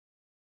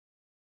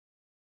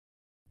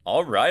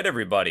Alright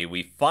everybody,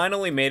 we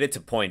finally made it to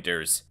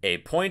pointers. A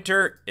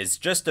pointer is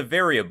just a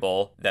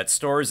variable that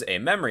stores a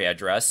memory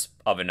address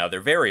of another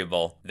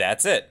variable.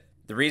 That's it.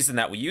 The reason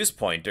that we use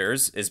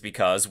pointers is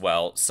because,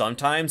 well,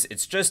 sometimes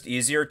it's just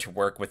easier to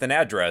work with an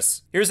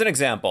address. Here's an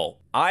example.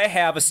 I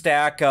have a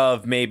stack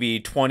of maybe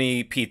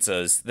 20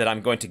 pizzas that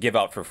I'm going to give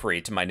out for free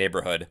to my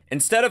neighborhood.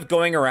 Instead of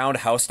going around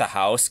house to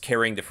house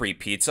carrying the free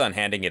pizza and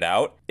handing it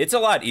out, it's a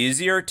lot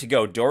easier to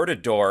go door to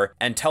door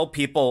and tell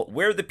people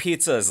where the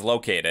pizza is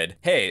located.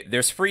 Hey,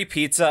 there's free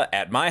pizza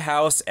at my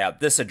house at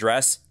this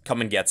address.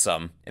 Come and get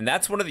some. And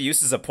that's one of the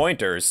uses of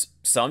pointers.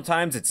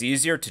 Sometimes it's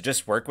easier to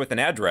just work with an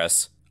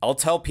address. I'll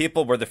tell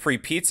people where the free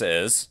pizza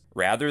is,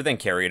 rather than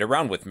carry it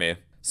around with me.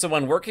 So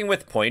when working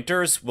with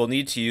pointers, we'll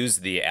need to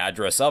use the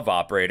address of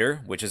operator,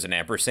 which is an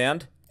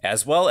ampersand,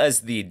 as well as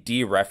the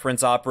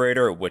dereference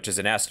operator, which is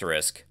an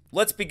asterisk.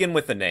 Let's begin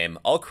with the name.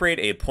 I'll create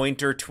a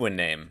pointer to a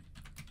name.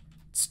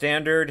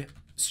 Standard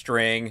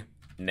string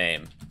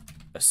name.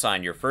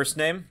 Assign your first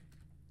name.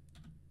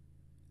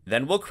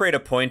 Then we'll create a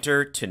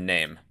pointer to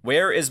name.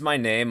 Where is my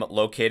name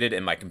located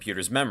in my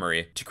computer's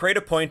memory? To create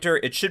a pointer,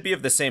 it should be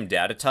of the same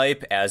data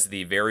type as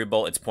the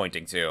variable it's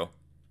pointing to.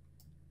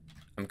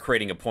 I'm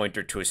creating a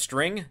pointer to a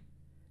string.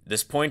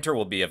 This pointer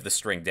will be of the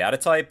string data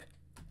type.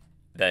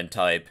 Then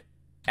type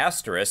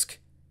asterisk,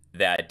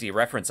 that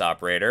dereference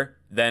operator.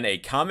 Then a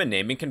common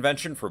naming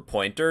convention for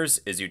pointers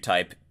is you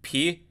type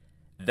p,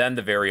 then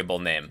the variable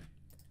name.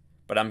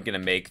 But I'm going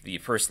to make the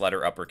first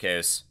letter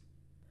uppercase.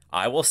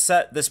 I will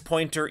set this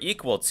pointer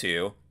equal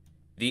to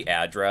the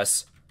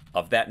address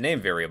of that name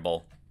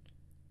variable.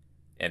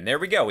 And there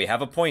we go, we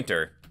have a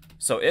pointer.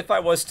 So if I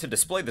was to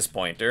display this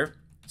pointer,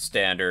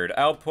 standard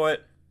output,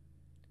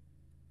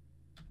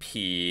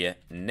 p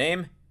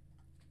name,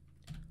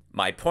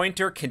 my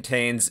pointer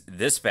contains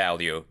this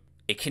value.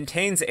 It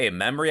contains a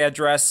memory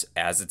address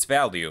as its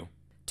value.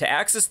 To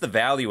access the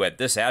value at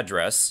this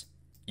address,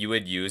 you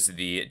would use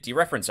the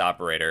dereference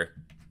operator.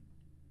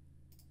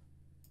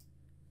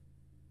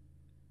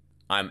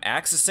 I'm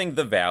accessing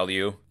the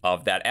value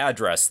of that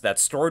address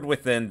that's stored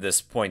within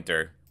this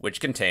pointer, which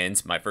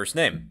contains my first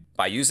name.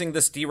 By using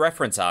this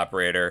dereference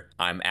operator,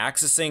 I'm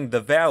accessing the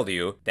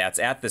value that's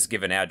at this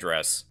given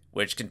address,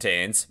 which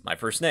contains my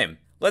first name.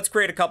 Let's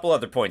create a couple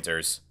other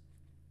pointers.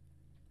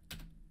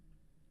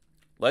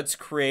 Let's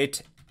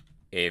create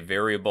a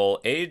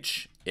variable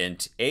age,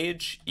 int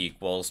age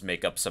equals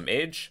make up some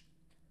age.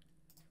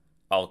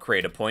 I'll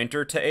create a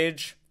pointer to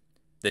age.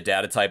 The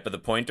data type of the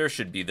pointer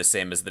should be the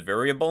same as the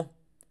variable.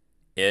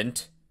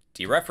 Int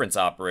dereference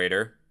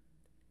operator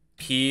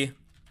p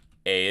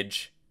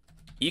age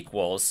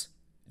equals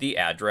the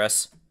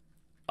address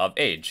of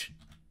age.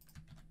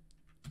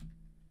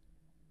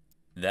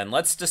 Then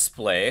let's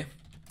display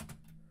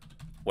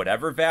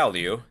whatever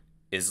value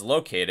is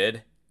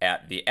located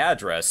at the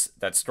address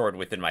that's stored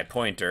within my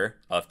pointer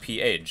of p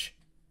age.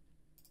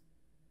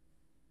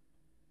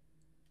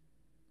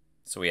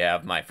 So we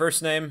have my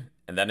first name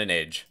and then an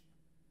age.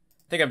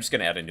 I think I'm just going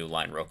to add a new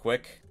line real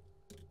quick.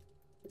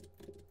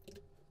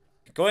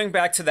 Going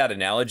back to that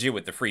analogy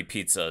with the free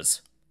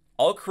pizzas,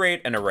 I'll create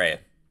an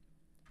array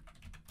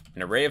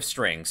of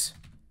strings.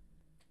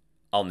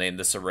 I'll name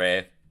this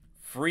array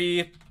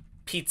free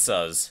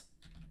pizzas.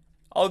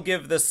 I'll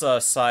give this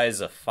a size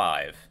of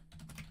 5.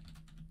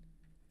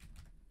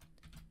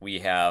 We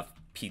have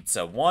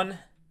pizza 1,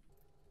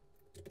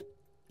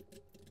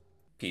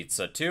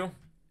 pizza 2,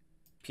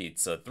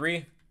 pizza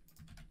 3,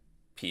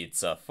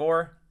 pizza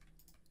 4,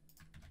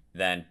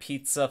 then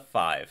pizza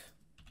 5.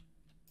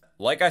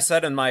 Like I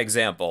said in my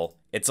example,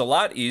 it's a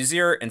lot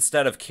easier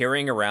instead of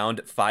carrying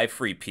around 5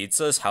 free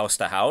pizzas house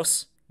to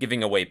house,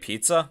 giving away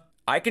pizza.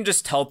 I can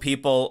just tell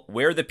people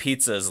where the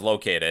pizza is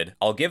located.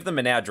 I'll give them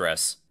an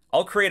address.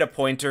 I'll create a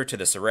pointer to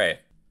this array.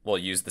 We'll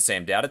use the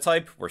same data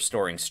type. We're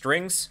storing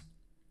strings.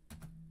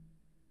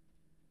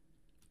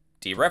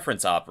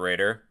 Dereference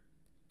operator,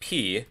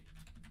 p,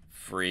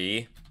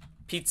 free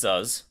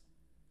pizzas.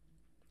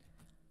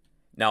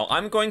 Now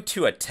I'm going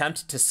to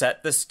attempt to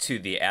set this to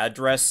the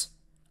address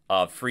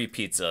of free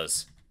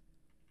pizzas.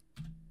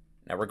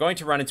 Now we're going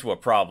to run into a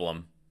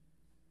problem.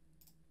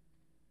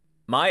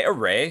 My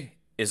array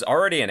is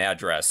already an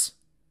address,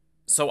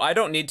 so I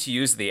don't need to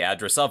use the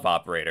address of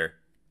operator.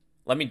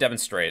 Let me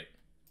demonstrate.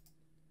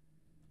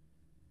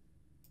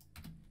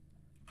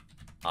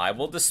 I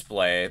will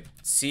display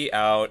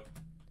cout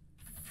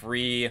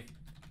free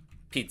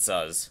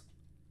pizzas.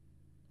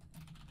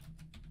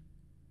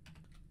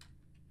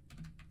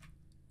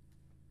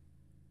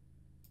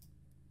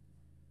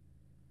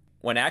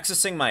 When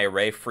accessing my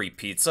array free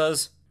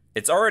pizzas,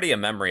 it's already a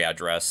memory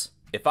address.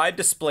 If I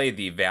display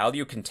the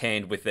value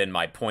contained within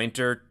my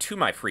pointer to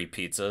my free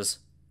pizzas,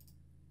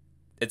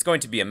 it's going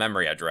to be a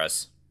memory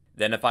address.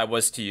 Then if I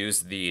was to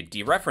use the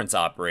dereference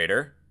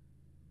operator,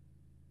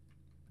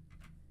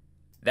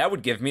 that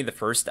would give me the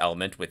first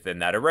element within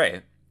that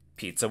array,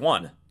 pizza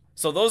 1.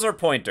 So those are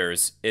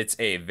pointers. It's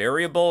a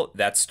variable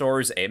that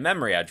stores a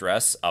memory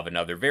address of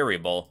another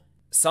variable.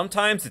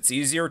 Sometimes it's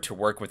easier to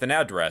work with an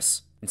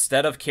address.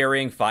 Instead of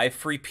carrying 5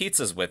 free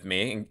pizzas with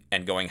me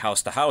and going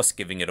house to house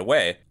giving it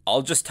away,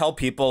 I'll just tell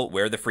people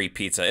where the free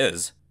pizza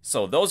is.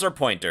 So those are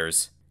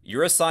pointers.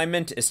 Your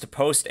assignment is to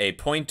post a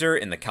pointer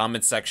in the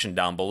comments section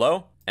down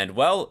below. And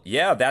well,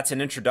 yeah, that's an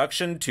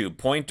introduction to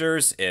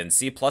pointers in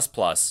C++.